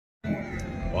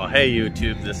Well, hey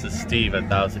YouTube, this is Steve at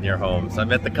 1000 Year Homes.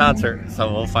 I'm at the concert,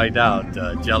 so we'll find out.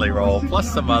 Jelly Roll,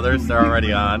 plus some others, they're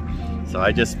already on. So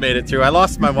I just made it through. I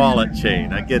lost my wallet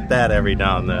chain. I get that every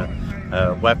now and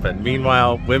then. Weapon.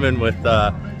 Meanwhile, women with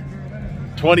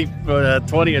 20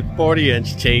 and 40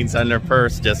 inch chains on their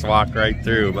purse just walk right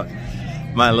through. But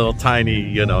my little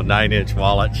tiny, 9-inch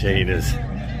wallet chain is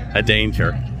a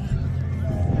danger.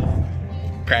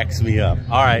 Cracks me up.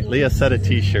 All right, Leah said a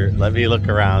t-shirt. Let me look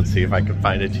around, see if I can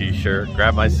find a t-shirt,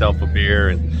 grab myself a beer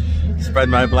and spread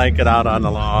my blanket out on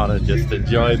the lawn and just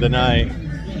enjoy the night.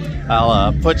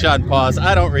 I'll put you on pause.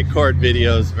 I don't record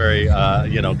videos very,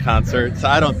 concerts.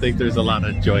 I don't think there's a lot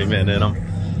of enjoyment in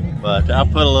them, but I'll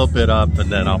put a little bit up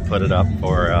and then I'll put it up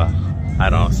for, I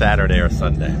don't know, Saturday or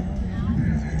Sunday.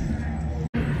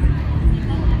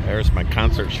 There's my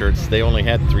concert shirts. They only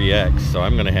had 3X, so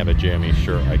I'm gonna have a jammy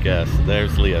shirt, I guess.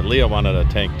 There's Leah. Leah wanted a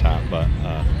tank top, but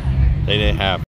they didn't have